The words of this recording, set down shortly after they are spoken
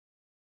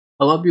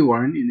Hello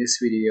everyone, in this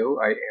video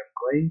I am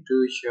going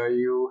to show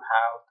you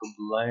how to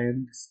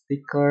blend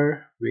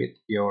sticker with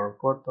your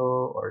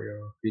photo or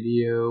your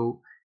video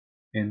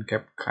in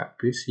CapCut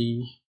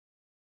PC.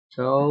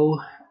 So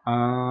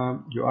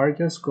you are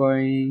just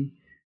going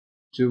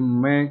to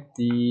make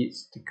the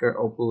sticker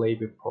overlay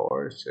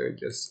before. So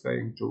just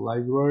going to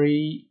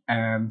library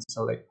and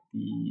select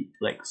the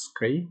black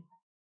screen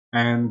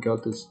and go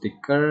to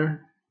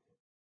sticker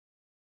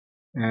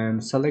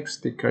and select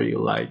sticker you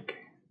like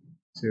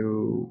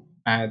to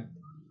add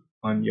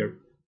on your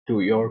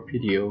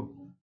video.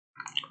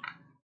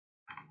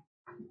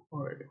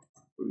 Or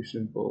very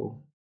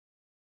simple.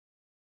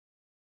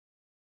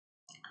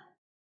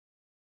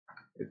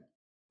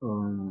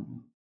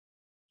 um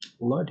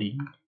Loading.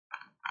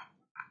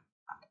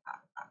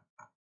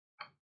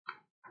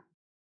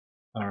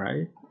 All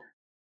right,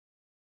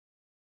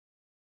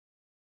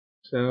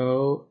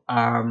 so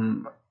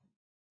I'm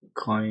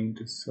going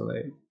to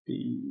select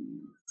this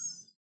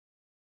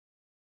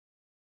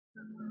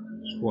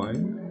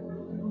one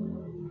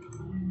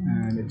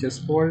and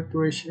adjust border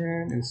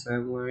duration and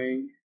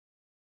timeline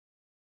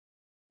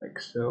like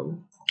so.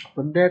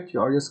 For that,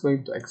 you are just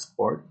going to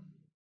export.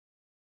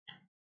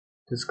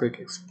 Just click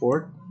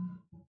export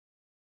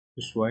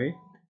this way.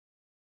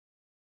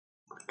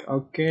 Click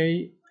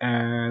OK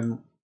and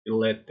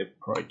select the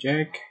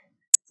project.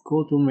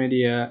 Go to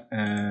media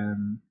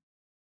and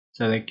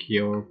select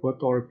your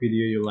photo or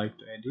video you like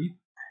to edit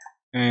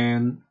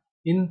and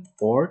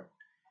import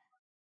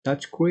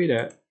touch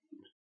creator,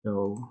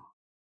 so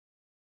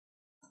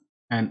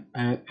and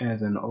add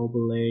as an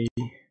overlay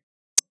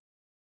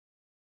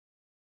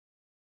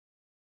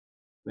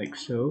like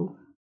so.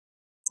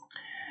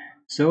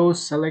 So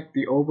select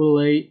the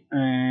overlay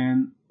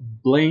and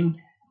blend.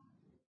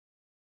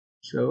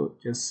 So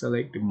just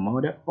select the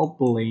mode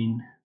overlay.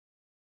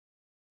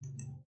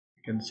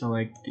 You can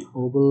select the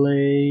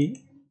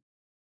overlay,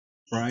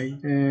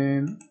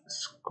 brighten,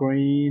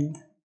 screen,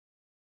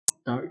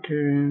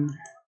 darken.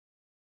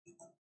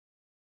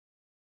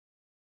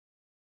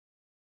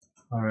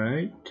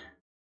 Alright,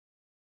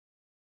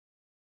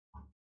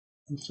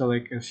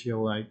 select as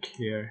you like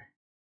here.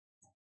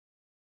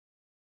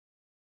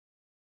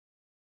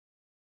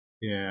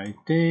 Yeah, I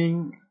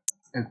think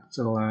it's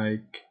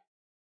like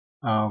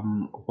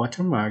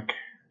watermark,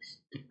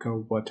 sticker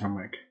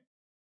watermark.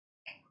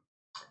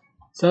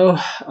 So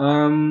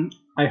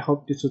I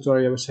hope this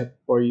tutorial was helpful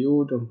for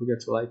you. Don't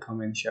forget to like,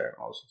 comment, share, and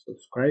also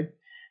subscribe.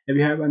 If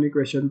you have any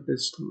question,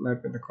 please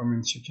leave in the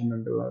comment section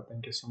down below.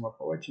 Thank you so much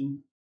for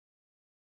watching.